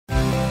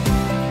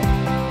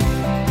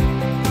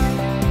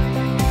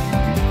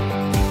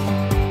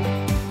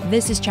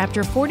This is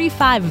Chapter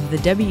 45 of the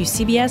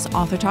WCBS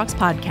Author Talks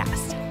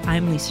podcast.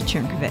 I'm Lisa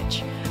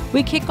Chernkovich.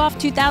 We kick off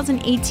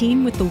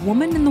 2018 with The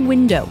Woman in the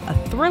Window, a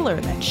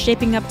thriller that's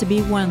shaping up to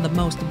be one of the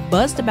most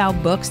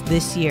buzzed-about books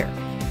this year.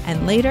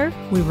 And later,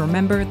 we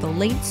remember the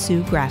late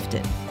Sue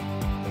Grafton.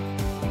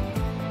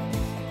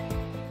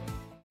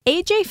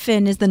 A.J.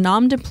 Finn is the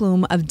nom de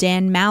plume of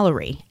Dan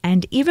Mallory,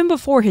 and even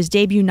before his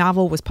debut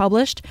novel was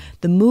published,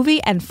 the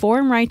movie and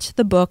foreign rights to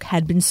the book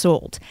had been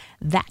sold.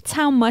 That's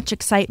how much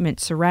excitement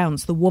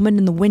surrounds The Woman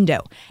in the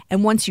Window,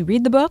 and once you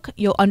read the book,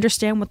 you'll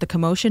understand what the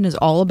commotion is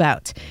all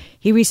about.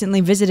 He recently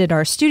visited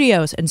our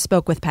studios and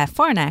spoke with Pat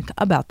Farnack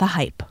about the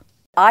hype.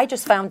 I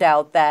just found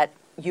out that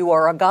you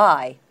are a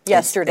guy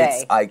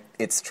yesterday.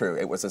 It's true.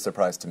 It was a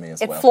surprise to me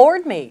as well. It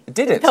floored me.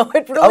 Did it? No,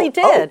 it really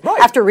did. Right.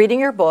 After reading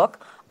your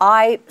book,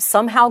 I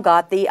somehow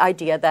got the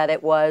idea that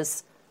it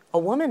was a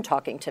woman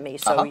talking to me.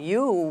 So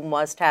you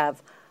must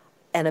have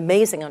an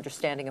amazing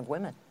understanding of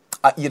women.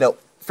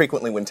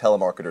 Frequently when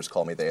telemarketers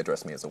call me, they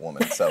address me as a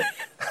woman. So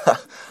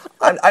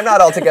I'm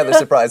not altogether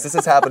surprised. This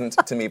has happened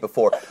to me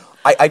before.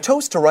 I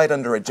chose to write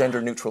under a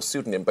gender-neutral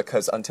pseudonym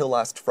because until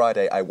last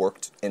Friday, I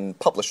worked in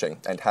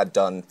publishing and had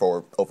done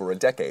for over a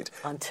decade.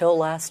 Until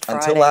last Friday.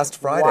 Until last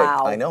Friday.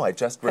 Wow. I know, I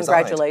just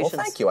resigned. Congratulations.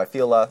 Well, thank you. I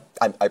feel,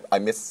 I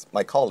miss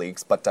my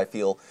colleagues, but I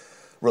feel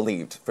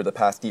relieved. For the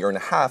past year and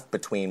a half,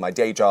 between my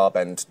day job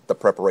and the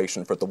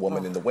preparation for The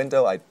Woman in the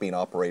Window, I've been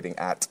operating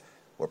at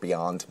or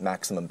beyond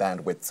maximum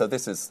bandwidth, so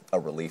this is a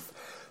relief.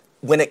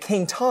 When it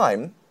came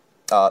time,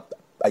 a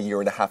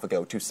year and a half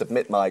ago, to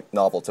submit my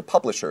novel to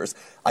publishers,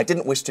 I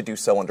didn't wish to do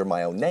so under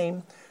my own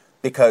name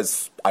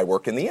because I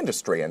work in the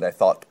industry and I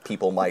thought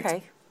people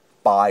might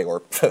buy,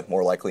 or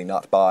more likely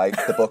not buy,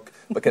 the book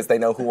because they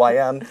know who I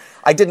am.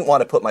 I didn't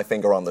want to put my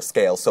finger on the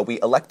scale, so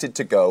we elected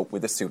to go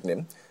with a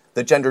pseudonym,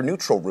 the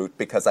gender-neutral route,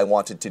 because I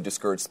wanted to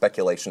discourage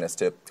speculation as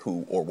to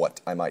who or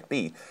what I might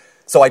be.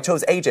 So I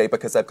chose AJ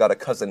because I've got a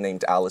cousin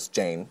named Alice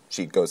Jane,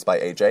 she goes by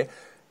AJ,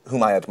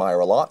 whom I admire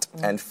a lot.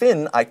 And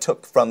Finn I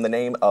took from the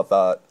name of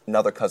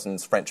another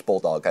cousin's French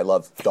bulldog. I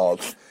love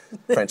dogs,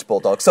 French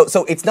bulldog.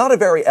 So it's not a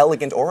very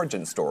elegant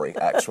origin story,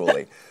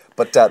 actually.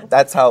 But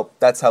that's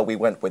how we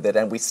went with it.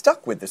 And we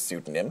stuck with the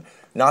pseudonym,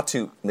 not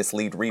to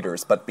mislead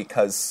readers, but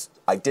because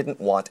I didn't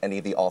want any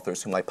of the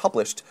authors whom I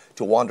published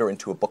to wander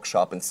into a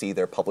bookshop and see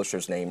their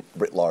publisher's name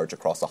writ large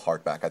across a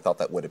hardback. I thought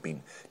that would have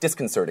been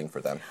disconcerting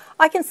for them.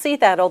 I can see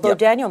that, although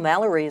Daniel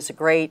Mallory is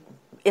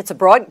it's a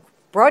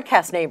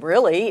broadcast name,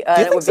 really.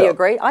 Do you think so?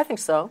 I think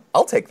so.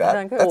 I'll take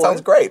that. That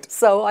sounds great.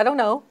 So, I don't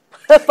know.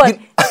 But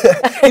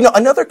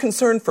another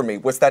concern for me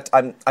was that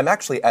I'm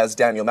actually, as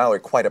Daniel Mallory,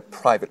 quite a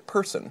private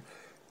person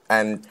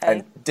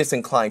and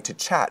disinclined to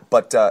chat.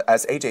 But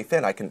as A.J.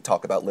 Finn, I can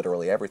talk about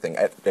literally everything.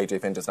 A.J.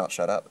 Finn does not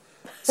shut up.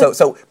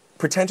 So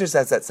pretentious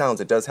as that sounds,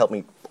 it does help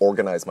me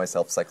organize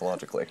myself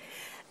psychologically.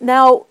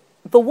 Now,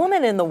 The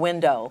Woman in the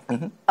Window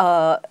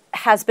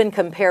has been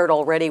compared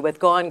already with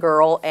Gone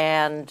Girl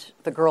and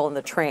The Girl in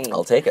the Train.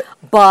 I'll take it.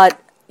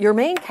 But your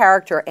main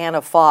character,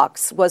 Anna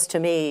Fox, was to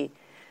me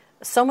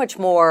so much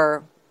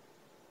more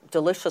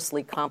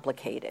deliciously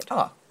complicated.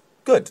 Ah,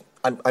 good.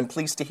 I'm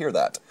pleased to hear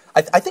that.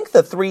 I think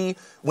the three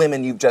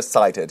women you've just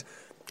cited,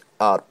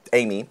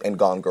 Amy in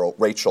Gone Girl,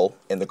 Rachel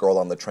in The Girl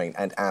on the Train,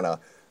 and Anna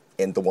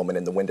in The Woman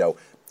in the Window,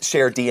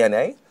 share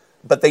DNA,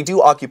 but they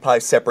do occupy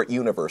separate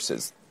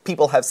universes.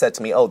 People have said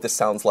to me, oh, this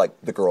sounds like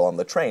The Girl on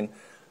the Train,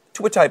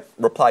 to which I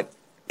replied,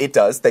 it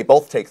does. They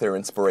both take their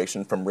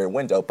inspiration from Rear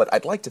Window, but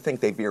I'd like to think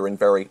they veer in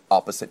very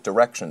opposite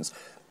directions.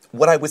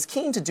 What I was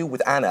keen to do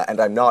with Anna, and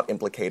I'm not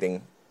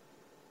implicating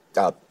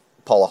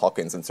Paula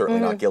Hawkins and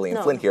certainly not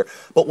Gillian Flynn here,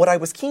 but what I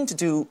was keen to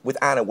do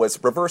with Anna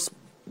was reverse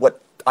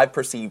what I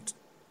perceived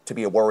to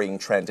be a worrying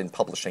trend in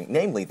publishing,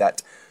 namely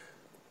that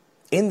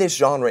in this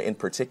genre in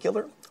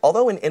particular,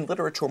 although in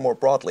literature more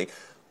broadly,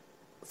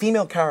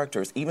 female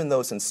characters, even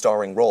those in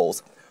starring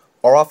roles,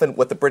 are often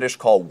what the British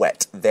call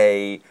wet.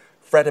 They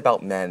fret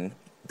about men,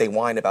 they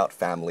whine about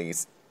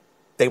families,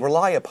 they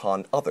rely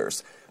upon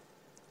others.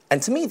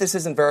 And to me, this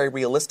isn't very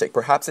realistic.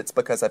 Perhaps it's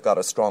because I've got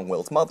a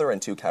strong-willed mother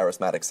and two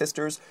charismatic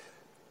sisters.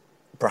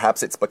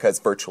 Perhaps it's because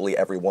virtually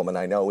every woman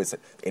I know is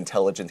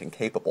intelligent and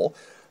capable.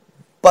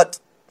 But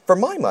for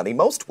my money,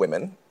 most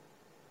women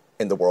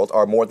in the world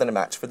are more than a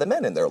match for the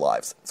men in their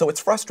lives. So it's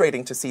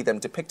frustrating to see them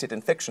depicted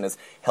in fiction as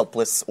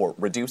helpless or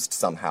reduced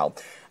somehow.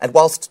 And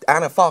whilst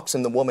Anna Fox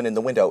in The Woman in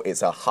the Window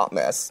is a hot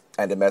mess,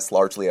 and a mess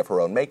largely of her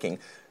own making,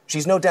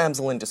 she's no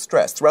damsel in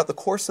distress. Throughout the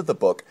course of the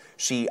book,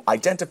 she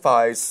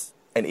identifies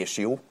an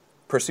issue,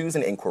 pursues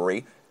an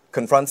inquiry,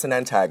 confronts an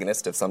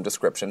antagonist of some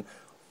description,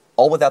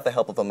 all without the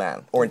help of a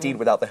man, or indeed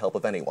without the help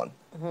of anyone.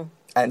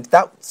 And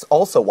that's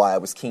also why I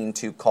was keen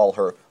to call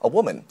her a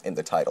woman in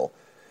the title.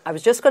 I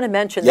was just going to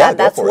mention that.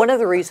 That's one of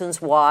the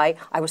reasons why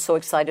I was so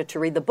excited to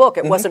read the book.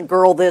 It wasn't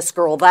girl this,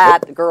 girl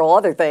that, girl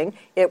other thing.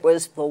 It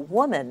was the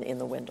woman in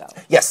the window.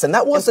 Yes, and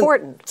that wasn't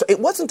important. So it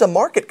wasn't a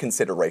market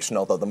consideration,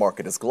 although the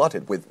market is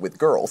glutted with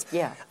girls.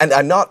 Yeah. And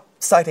I'm not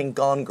citing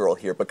Gone Girl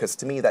here because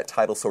to me that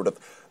title sort of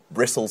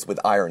bristles with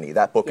irony.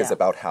 That book is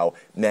about how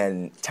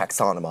men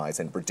taxonomize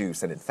and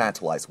reduce and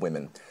infantilize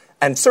women.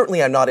 And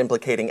certainly I'm not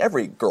implicating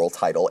every girl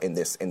title in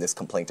this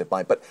complaint of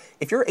mine, but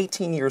if you're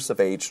 18 years of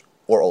age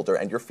or older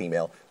and you're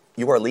female,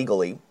 you are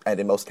legally, and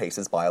in most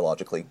cases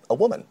biologically, a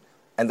woman.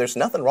 And there's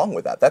nothing wrong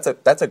with that.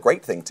 That's a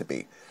great thing to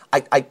be.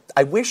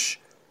 I wish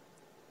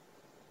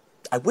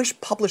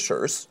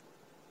publishers,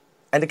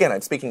 and again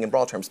I'm speaking in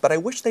broad terms, but I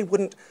wish they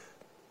wouldn't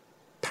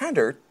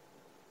pander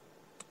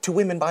to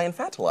women by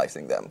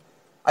infantilizing them.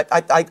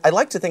 I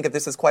like to think of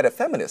this as quite a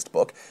feminist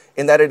book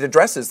in that it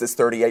addresses this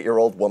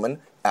 38-year-old woman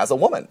as a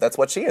woman. That's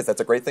what she is.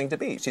 That's a great thing to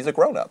be. She's a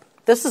grown-up.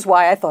 This is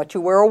why I thought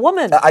you were a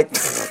woman.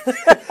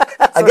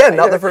 Again,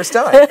 not the first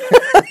time.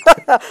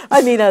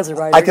 I mean, as a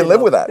writer. I can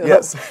live with that,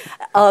 yes.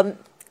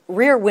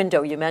 Rear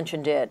Window, you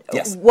mentioned it.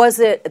 Yes. Was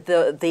it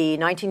the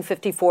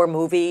 1954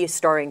 movie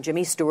starring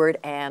Jimmy Stewart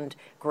and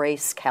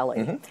Grace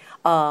Kelly?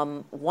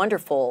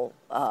 Wonderful,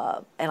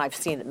 and I've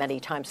seen it many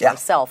times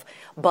myself.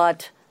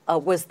 But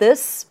was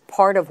this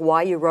part of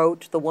why you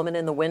wrote The Woman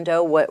in the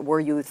Window? What, were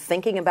you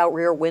thinking about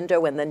Rear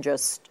Window and then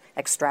just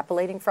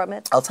extrapolating from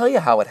it? I'll tell you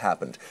how it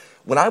happened.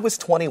 When I was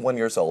 21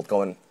 years old,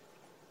 going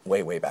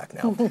way, way back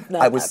now,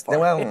 I was,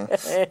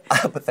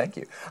 but thank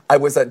you. I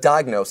was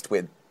diagnosed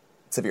with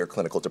severe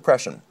clinical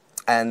depression.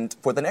 And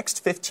for the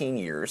next 15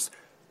 years,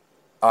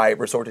 I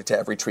resorted to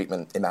every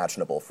treatment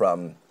imaginable,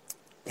 from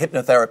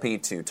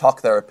hypnotherapy to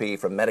talk therapy,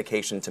 from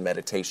medication to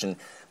meditation.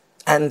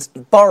 And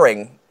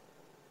barring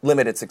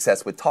limited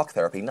success with talk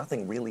therapy,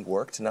 nothing really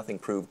worked, nothing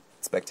proved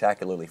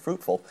spectacularly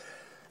fruitful.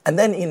 And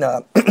then in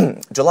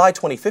July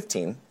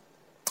 2015,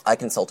 I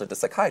consulted a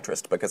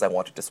psychiatrist because I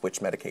wanted to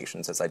switch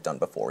medications as I'd done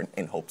before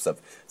in hopes of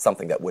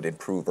something that would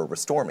improve or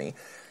restore me.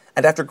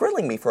 And after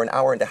grilling me for an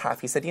hour and a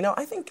half, he said, you know,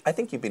 I think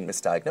you've been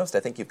misdiagnosed. I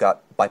think you've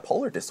got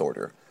bipolar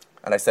disorder.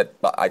 And I said,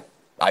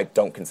 I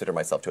don't consider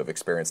myself to have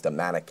experienced a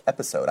manic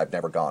episode. I've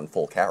never gone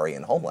full carry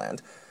in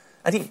Homeland.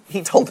 And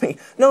he told me,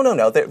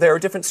 no, there are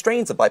different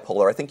strains of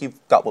bipolar. I think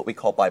you've got what we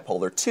call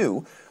bipolar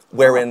 2,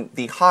 wherein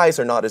the highs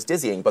are not as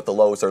dizzying, but the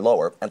lows are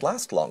lower and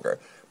last longer.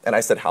 And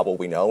I said, how will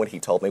we know? And he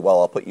told me, well,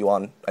 I'll put you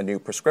on a new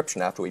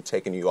prescription after we've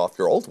taken you off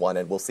your old one,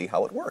 and we'll see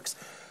how it works.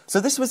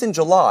 So this was in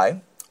July,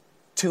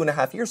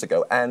 2.5 years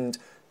ago, and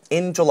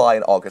in July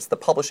and August, the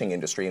publishing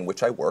industry in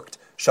which I worked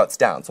shuts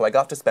down. So I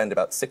got to spend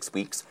about 6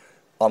 weeks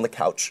on the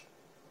couch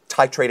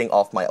titrating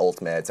off my old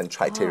meds and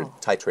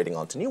titrating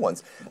onto new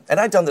ones. And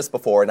I'd done this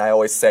before, and I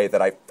always say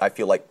that I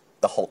feel like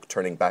the Hulk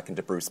turning back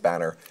into Bruce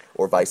Banner,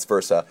 or vice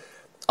versa.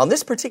 On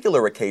this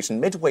particular occasion,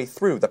 midway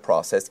through the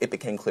process, it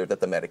became clear that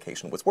the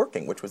medication was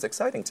working, which was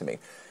exciting to me.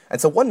 And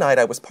so one night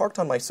I was parked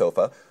on my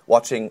sofa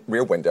watching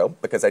Rear Window,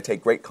 because I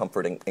take great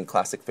comfort in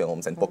classic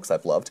films and books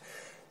I've loved.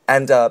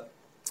 And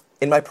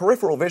in my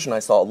peripheral vision, I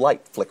saw a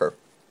light flicker.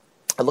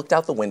 I looked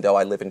out the window.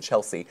 I live in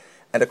Chelsea.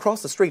 And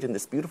across the street in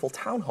this beautiful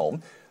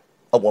townhome,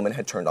 a woman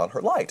had turned on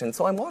her light. And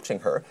so I'm watching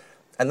her.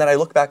 And then I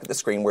look back at the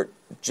screen where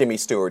Jimmy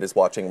Stewart is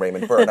watching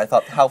Raymond Burr. And I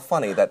thought, how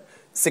funny that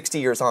 60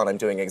 years on, I'm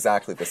doing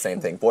exactly the same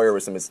thing.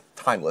 Voyeurism is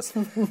timeless.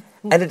 And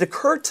it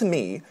occurred to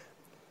me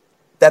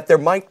that there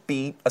might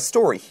be a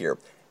story here.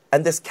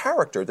 And this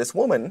character, this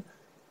woman,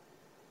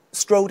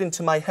 strode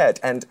into my head.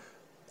 And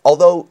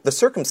although the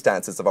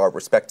circumstances of our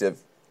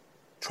respective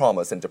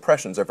traumas and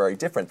depressions are very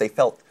different, they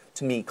felt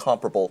to me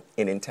comparable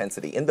in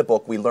intensity. In the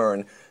book, we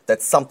learn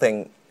that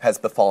something has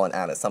befallen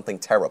Anna, something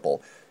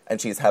terrible, and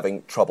she's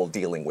having trouble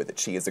dealing with it.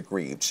 She is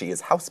aggrieved. She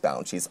is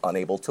housebound. She's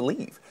unable to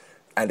leave.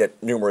 And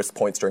at numerous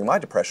points during my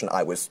depression,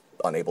 I was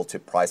unable to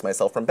prise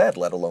myself from bed,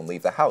 let alone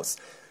leave the house.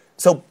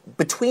 So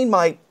between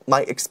my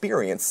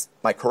experience,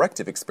 my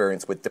corrective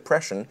experience with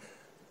depression,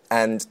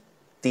 and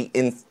the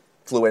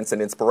influence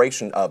and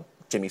inspiration of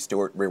Jimmy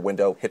Stewart, Rear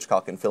Window,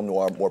 Hitchcock, and film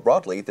noir more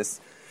broadly,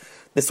 this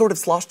sort of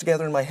sloshed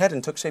together in my head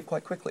and took shape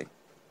quite quickly.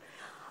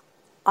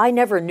 I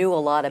never knew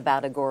a lot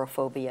about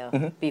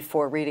agoraphobia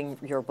before reading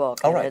your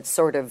book. Oh, and right. it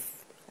sort of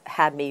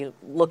had me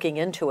looking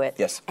into it.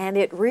 Yes. And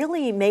it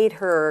really made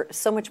her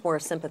so much more a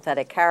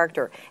sympathetic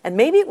character. And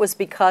maybe it was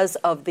because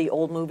of the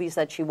old movies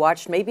that she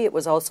watched. Maybe it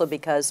was also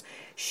because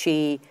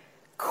she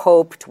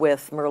coped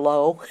with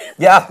Merlot.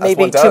 Yeah,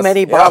 maybe too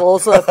many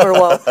bottles of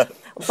Merlot.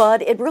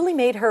 But it really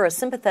made her a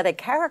sympathetic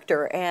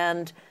character,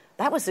 and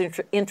that was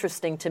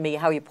interesting to me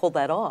how you pulled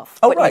that off.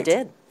 Oh, what right. you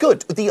did.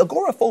 Good. The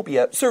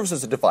agoraphobia serves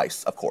as a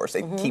device, of course.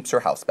 It keeps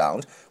her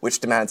housebound, which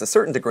demands a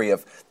certain degree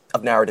of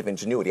narrative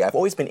ingenuity. I've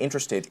always been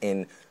interested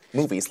in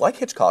movies like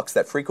Hitchcock's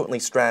that frequently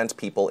strand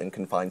people in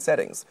confined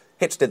settings.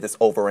 Hitch did this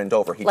over and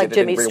over. He like did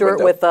it Jimmy in Rear Stewart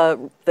Window.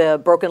 with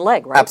the broken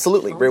leg, right?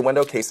 Absolutely. Rear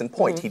Window, case in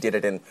point. He did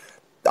it in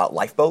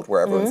Lifeboat,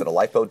 where everyone's in a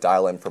lifeboat,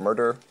 Dial M for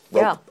Murder,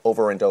 rope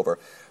over and over.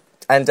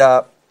 And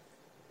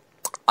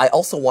I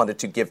also wanted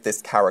to give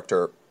this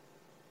character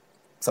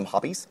some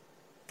hobbies,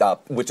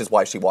 which is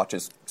why she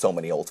watches so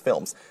many old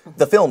films.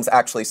 The films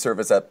actually serve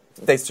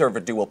a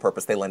dual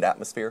purpose. They lend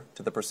atmosphere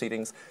to the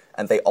proceedings,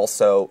 and they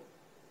also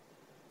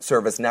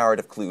serve as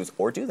narrative clues,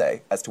 or do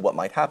they, as to what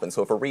might happen?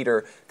 So if a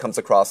reader comes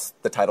across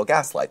the title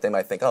Gaslight, they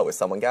might think, oh, is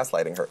someone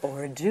gaslighting her?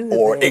 Or do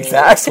they?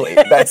 Exactly.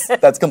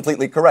 That's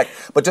completely correct.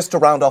 But just to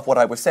round off what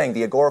I was saying,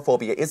 the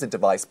agoraphobia is a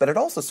device, but it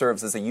also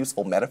serves as a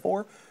useful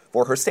metaphor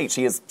for her state.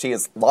 She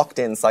is locked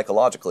in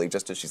psychologically,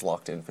 just as she's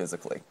locked in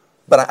physically.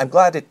 But I'm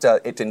glad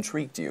it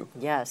intrigued you.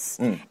 Yes.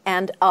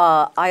 And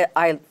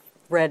I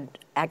read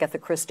Agatha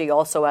Christie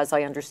also, as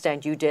I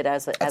understand you did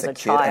as a kid,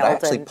 child. and I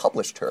actually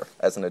published her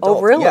as an adult.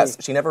 Oh, really? Yes.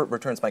 She never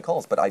returns my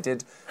calls, but I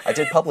did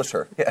publish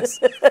her, yes.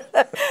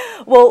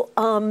 Well,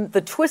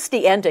 the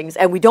twisty endings,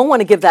 and we don't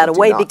want to give that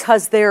away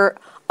because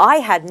I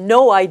had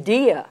no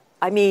idea.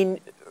 I mean,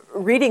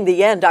 reading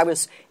the end, I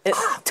was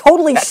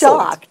totally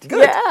shocked.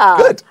 Good. Yeah.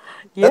 Good.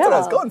 Yeah. That's what I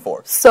was going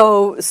for.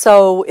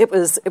 So it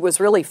was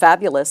really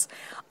fabulous.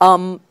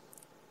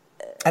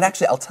 And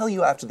actually, I'll tell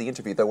you after the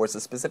interview, there was a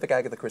specific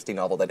Agatha Christie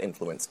novel that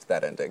influenced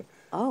that ending.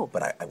 Oh.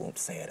 But I won't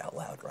say it out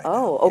loud right now.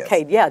 Oh, okay.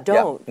 Yes. Yeah,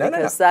 don't. Yeah. No,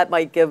 because that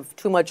might give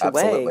too much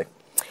Absolutely.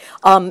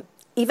 away.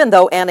 Even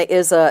though Anna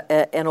is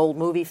an old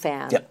movie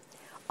fan,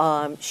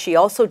 she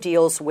also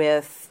deals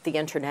with the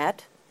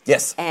internet.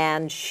 Yes.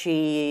 And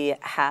she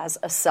has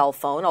a cell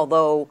phone,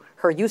 although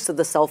her use of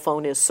the cell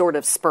phone is sort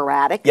of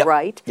sporadic,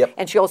 right? Yep.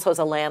 And she also has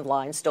a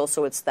landline still,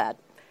 so it's that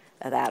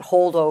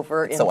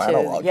holdover into... so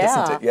analog,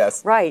 isn't it?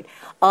 Yes. Right.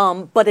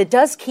 But it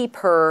does keep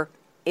her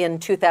in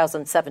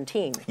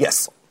 2017.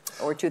 Yes.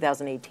 Or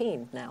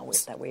 2018 now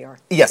that we are.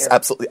 Yes, here.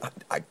 absolutely.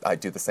 I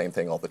do the same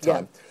thing all the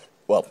time. Yeah.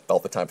 Well, all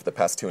the time for the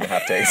past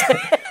 2.5 days.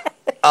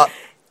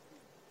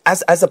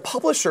 As a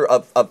publisher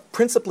of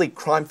principally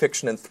crime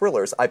fiction and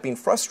thrillers, I've been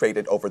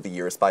frustrated over the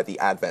years by the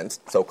advent,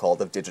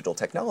 so-called, of digital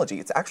technology.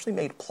 It's actually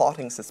made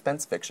plotting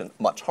suspense fiction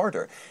much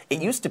harder.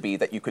 It used to be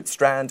that you could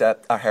strand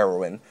a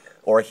heroine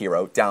or a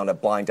hero down a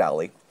blind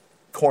alley,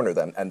 corner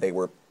them, and they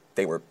were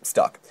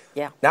stuck.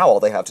 Yeah. Now all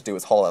they have to do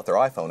is haul out their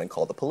iPhone and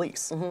call the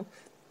police,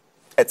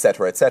 et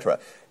cetera, et cetera.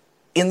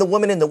 In The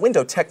Woman in the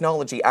Window,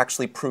 technology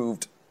actually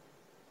proved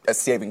a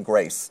saving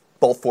grace,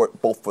 both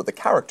for the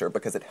character,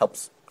 because it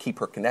helps keep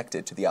her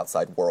connected to the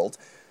outside world,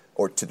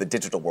 or to the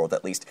digital world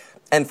at least,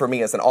 and for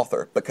me as an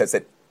author, because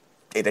it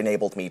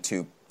enabled me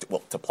to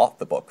plot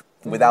the book.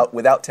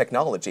 Without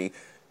technology,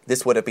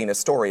 this would have been a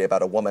story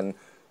about a woman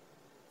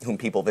whom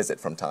people visit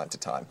from time to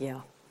time.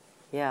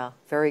 Yeah,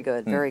 very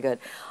good, very good.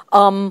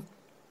 I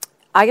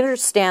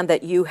understand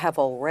that you have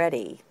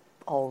already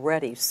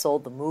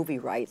sold the movie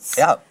rights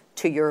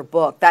to your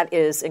book. That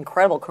is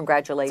incredible.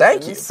 Congratulations.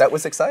 Thank you. That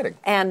was exciting.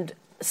 And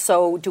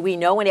so do we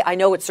know I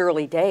know it's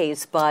early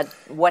days, but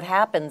what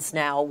happens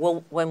now?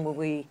 When will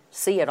we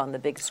see it on the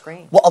big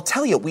screen? Well, I'll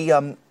tell you,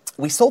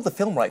 we sold the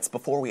film rights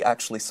before we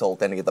actually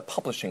sold any of the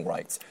publishing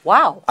rights.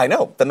 Wow. I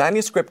know. The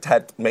manuscript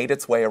had made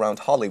its way around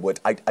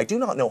Hollywood. I do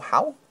not know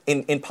how.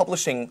 In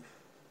publishing,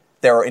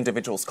 there are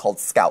individuals called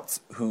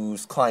scouts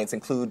whose clients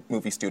include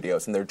movie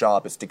studios, and their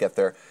job is to get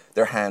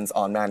their hands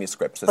on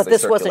manuscripts as they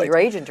circulate. But this wasn't your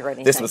agent or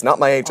anything? This was not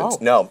my agent,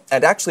 no.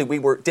 And actually, we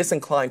were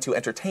disinclined to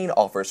entertain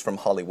offers from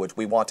Hollywood.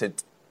 We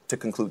wanted to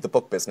conclude the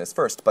book business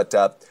first. But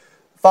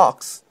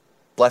Fox,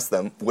 bless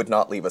them, would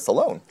not leave us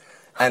alone.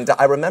 And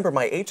I remember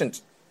my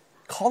agent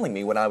calling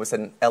me when I was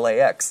in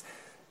LAX,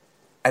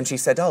 and she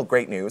said, oh,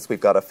 great news, we've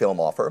got a film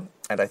offer,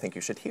 and I think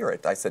you should hear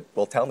it. I said,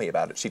 well, tell me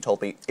about it. She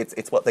told me,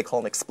 it's what they call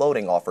an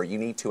exploding offer. You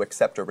need to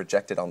accept or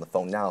reject it on the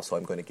phone now, so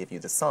I'm going to give you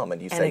the sum, and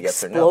you say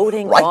yes or no. An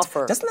exploding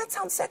offer. Doesn't that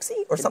sound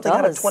sexy? Or something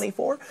out of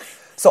 24?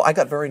 So I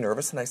got very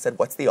nervous, and I said,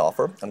 what's the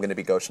offer? I'm going to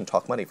be gauche and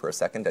talk money for a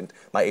second, and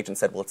my agent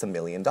said, well, it's $1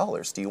 million.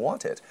 Do you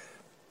want it?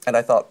 And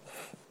I thought,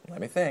 let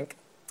me think.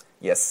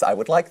 Yes, I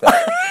would like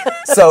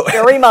that. So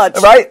very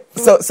much. Right?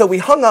 So we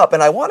hung up,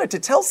 and I wanted to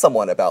tell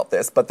someone about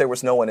this, but there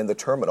was no one in the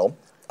terminal,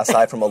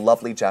 aside from a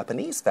lovely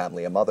Japanese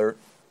family, a mother,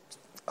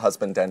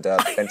 husband, and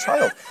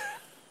child.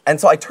 And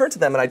so I turned to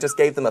them, and I just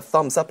gave them a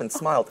thumbs up and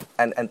smiled,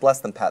 and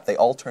bless them, Pat, they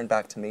all turned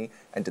back to me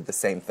and did the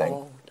same thing.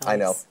 Oh, nice. I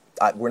know.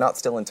 We're not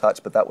still in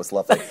touch, but that was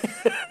lovely.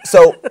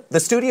 So the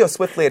studio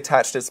swiftly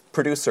attached its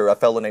producer, a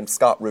fellow named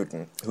Scott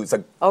Rudin, who's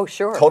a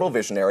total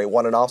visionary,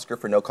 won an Oscar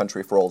for No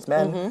Country for Old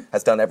Men,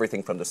 has done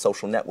everything from The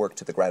Social Network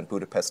to The Grand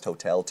Budapest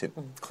Hotel to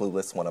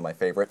Clueless, one of my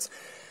favorites.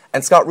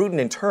 And Scott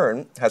Rudin, in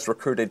turn, has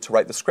recruited to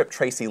write the script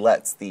Tracy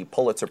Letts, the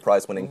Pulitzer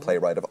Prize-winning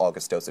playwright of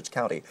August Osage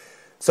County.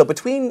 So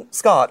between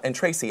Scott and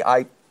Tracy,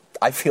 I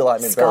feel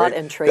I'm in Scott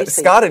and Tracy.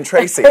 Scott and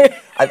Tracy.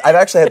 I've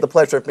actually had the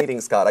pleasure of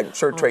meeting Scott. I'm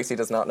sure Tracy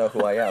does not know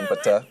who I am,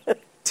 but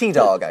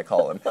T-Dog, I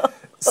call him.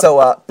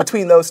 So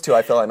between those two,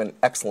 I feel I'm in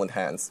excellent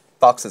hands.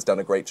 Fox has done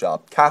a great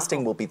job.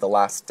 Casting will be the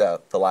last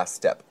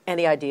step.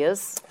 Any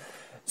ideas?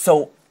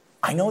 So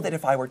I know that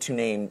if I were to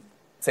name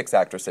 6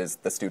 actresses,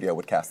 the studio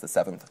would cast the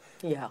 7th.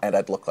 Yeah. And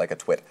I'd look like a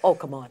twit. Oh,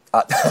 come on.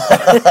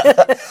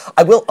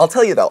 I'll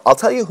tell you, though. I'll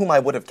tell you whom I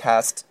would have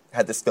cast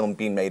had this film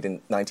been made in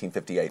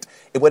 1958.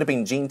 It would have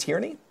been Gene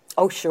Tierney.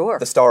 Oh, sure.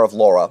 The star of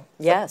Laura.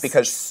 Yes.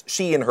 Because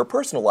she, in her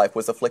personal life,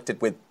 was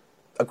afflicted with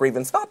a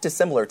grievance not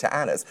dissimilar to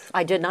Anna's.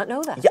 I did not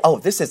know that. Yeah.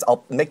 Oh,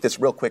 I'll make this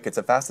real quick. It's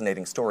a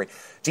fascinating story.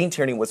 Gene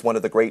Tierney was one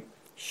of the great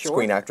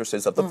screen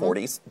actresses of the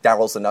 40s.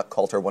 Daryl Zanuck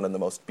called her one of the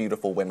most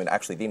beautiful women,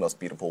 actually the most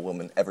beautiful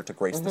woman ever to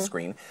grace the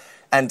screen.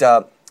 And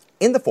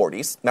in the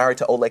 40s, married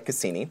to Oleg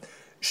Cassini.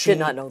 She did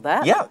not know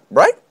that. Yeah,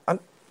 right?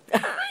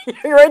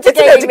 You're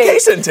educating me.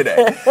 It's an education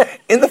today.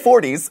 In the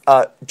 40s,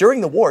 during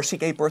the war, she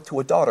gave birth to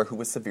a daughter who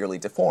was severely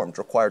deformed,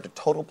 required a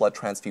total blood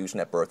transfusion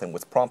at birth, and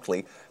was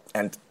promptly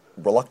and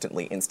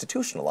reluctantly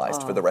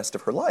institutionalized for the rest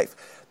of her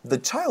life. The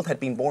child had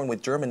been born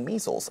with German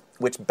measles,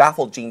 which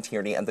baffled Jean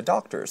Tierney and the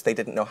doctors. They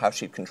didn't know how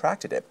she'd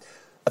contracted it.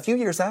 A few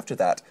years after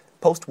that,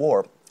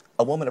 post-war,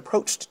 a woman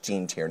approached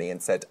Jean Tierney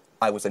and said,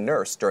 I was a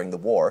nurse during the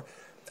war.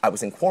 I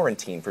was in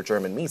quarantine for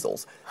German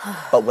measles.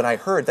 But when I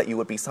heard that you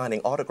would be signing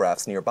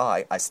autographs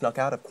nearby, I snuck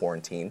out of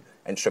quarantine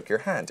and shook your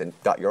hand and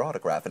got your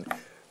autograph. And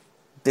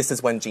this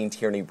is when Jean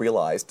Tierney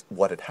realized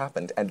what had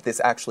happened, and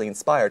this actually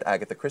inspired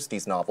Agatha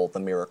Christie's novel, The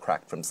Mirror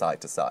Cracked from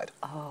Side to Side.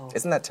 Oh.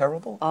 Isn't that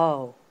terrible?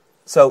 Oh.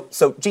 So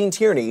Jean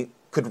Tierney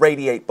could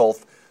radiate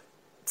both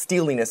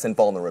steeliness and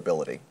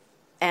vulnerability.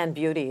 And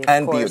beauty, of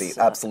and course. Beauty,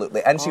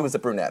 absolutely. And she was a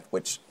brunette,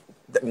 which,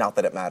 not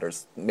that it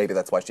matters. Maybe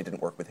that's why she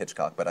didn't work with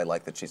Hitchcock, but I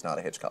like that she's not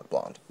a Hitchcock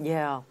blonde.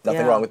 Yeah.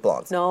 Nothing wrong with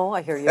blondes. No,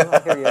 I hear you. I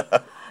hear you.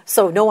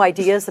 So no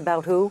ideas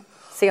about who?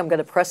 See, I'm going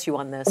to press you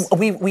on this.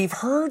 We've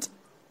heard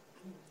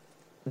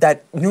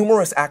that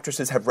numerous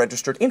actresses have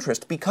registered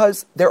interest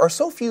because there are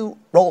so few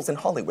roles in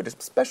Hollywood,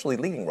 especially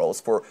leading roles,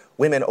 for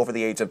women over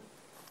the age of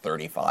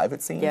 35,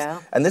 it seems.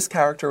 Yeah. And this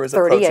character is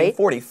 38. approaching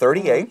 40.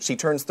 38. She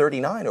turns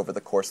 39 over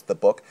the course of the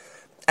book.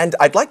 And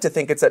I'd like to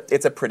think it's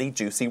a pretty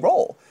juicy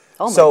role.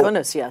 Oh, my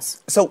goodness,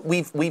 yes. So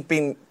we've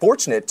been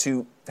fortunate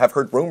to have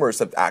heard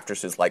rumors of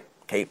actresses like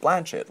Cate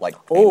Blanchett, like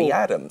Amy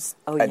Adams,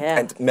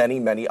 and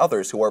many, many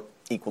others who are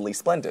equally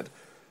splendid.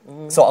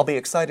 So I'll be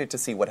excited to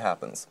see what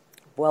happens.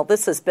 Well,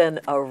 this has been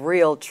a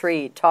real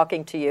treat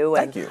talking to you.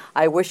 Thank you.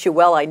 I wish you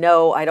well. I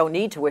know I don't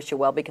need to wish you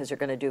well because you're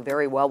going to do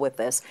very well with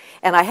this.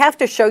 And I have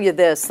to show you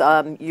this.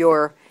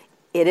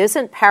 It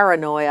isn't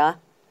paranoia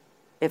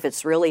if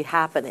it's really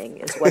happening,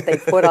 is what they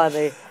put on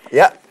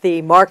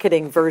the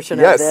marketing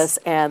version of this.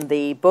 And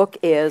the book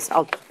is,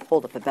 I'll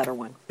hold up a better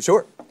one.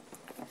 Sure.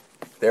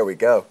 There we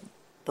go.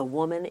 The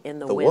Woman in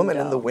the Window. The Woman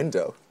in the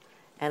Window.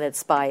 And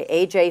it's by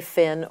A.J.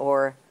 Finn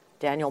or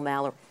Daniel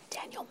Mallory.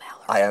 Daniel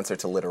Mallory. I answer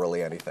to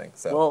literally anything.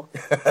 So. Well,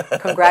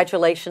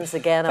 congratulations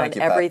again on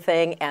you,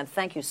 everything. And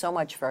thank you so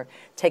much for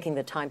taking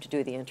the time to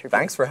do the interview.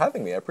 Thanks for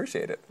having me. I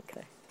appreciate it.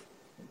 Okay.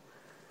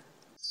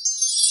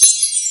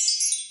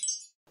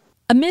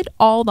 Amid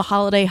all the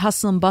holiday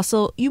hustle and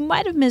bustle, you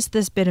might have missed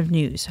this bit of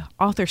news.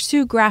 Author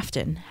Sue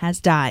Grafton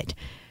has died.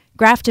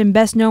 Grafton,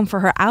 best known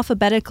for her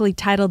alphabetically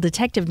titled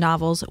detective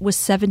novels, was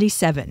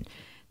 77.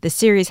 The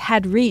series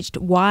had reached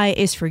Y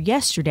is for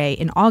Yesterday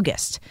in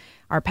August.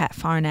 Our Pat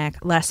Farnack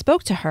last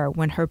spoke to her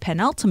when her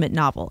penultimate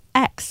novel,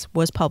 X,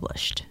 was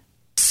published.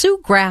 Sue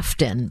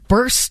Grafton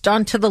burst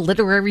onto the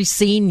literary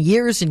scene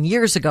years and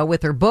years ago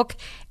with her book,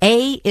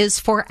 A is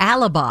for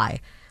Alibi.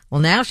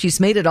 Well, now she's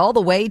made it all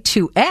the way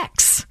to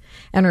X.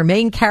 And her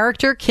main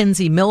character,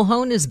 Kinsey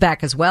Milhone, is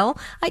back as well.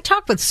 I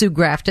talked with Sue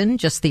Grafton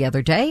just the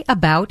other day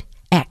about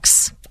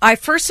X. I,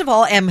 first of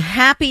all, am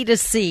happy to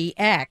see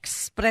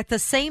X, but at the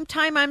same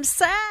time, I'm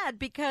sad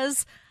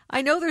because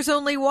I know there's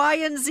only Y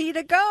and Z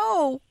to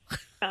go.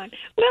 Well,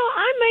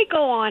 I may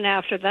go on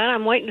after that.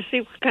 I'm waiting to see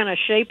what kind of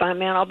shape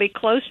I'm in. I'll be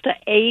close to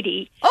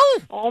 80.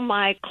 Oh! All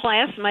my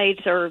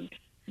classmates are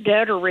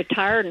dead or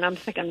retired, and I'm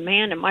thinking,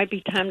 man, it might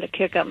be time to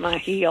kick up my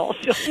heels.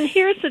 And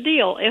here's the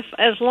deal.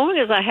 As long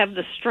as I have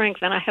the strength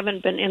and I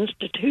haven't been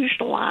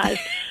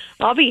institutionalized,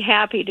 I'll be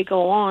happy to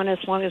go on as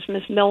long as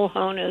Miss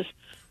Milhone is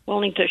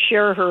willing to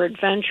share her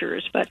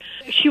adventures, but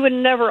she would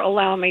never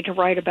allow me to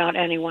write about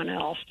anyone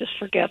else. Just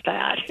forget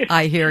that.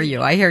 I hear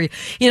you.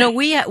 You know,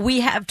 we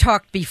have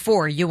talked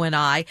before, you and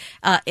I,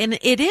 and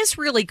it is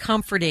really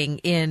comforting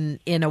in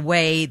a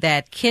way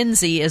that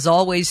Kinsey is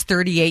always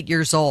 38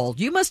 years old.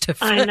 You must have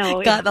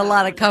gotten a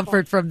lot of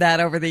comfort from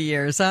that over the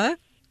years, huh?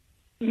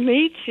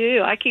 Me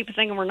too. I keep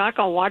thinking we're not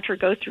going to watch her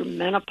go through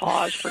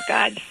menopause, for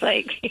God's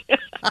sake.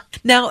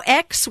 Now,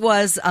 X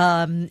was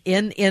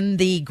in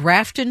the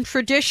Grafton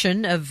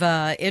tradition of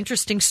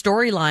interesting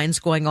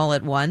storylines going all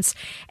at once.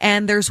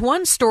 And there's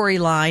one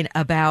storyline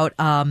about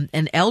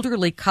an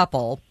elderly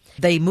couple.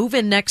 They move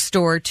in next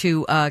door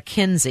to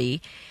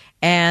Kinsey.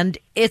 And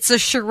it's a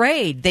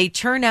charade. They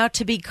turn out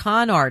to be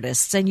con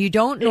artists. And you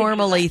don't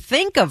normally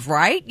think of,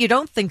 right? You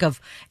don't think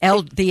of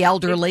the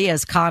elderly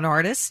as con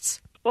artists.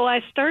 Well,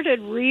 I started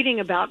reading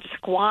about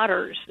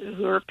squatters,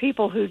 who are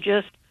people who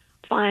just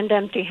find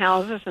empty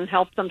houses and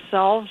help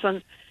themselves.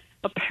 And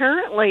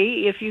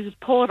apparently, if you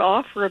pull it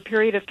off for a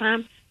period of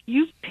time,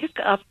 you pick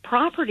up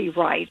property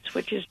rights,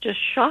 which is just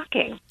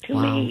shocking to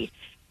me.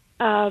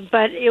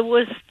 But it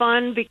was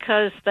fun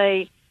because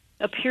they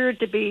appeared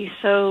to be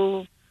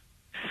so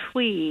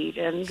sweet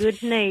and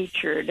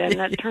good-natured, and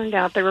it turned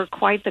out they were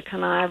quite the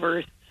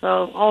connivers.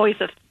 So always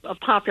a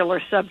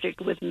popular subject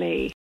with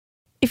me.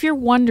 If you're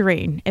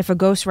wondering if a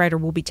ghostwriter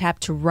will be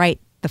tapped to write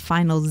the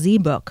final Z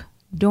book,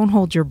 don't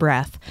hold your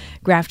breath.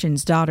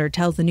 Grafton's daughter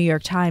tells the New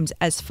York Times,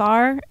 as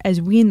far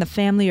as we in the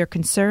family are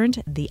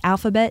concerned, the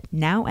alphabet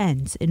now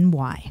ends in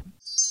Y.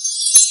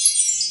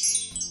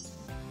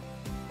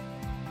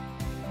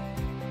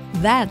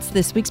 That's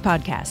this week's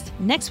podcast.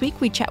 Next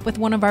week, we chat with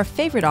one of our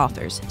favorite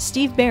authors,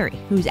 Steve Berry,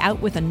 who's out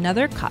with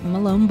another Cotton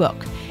Malone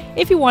book.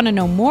 If you want to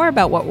know more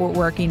about what we're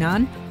working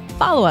on,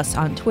 follow us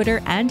on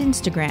Twitter and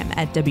Instagram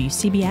at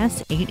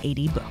WCBS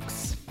 880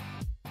 Books.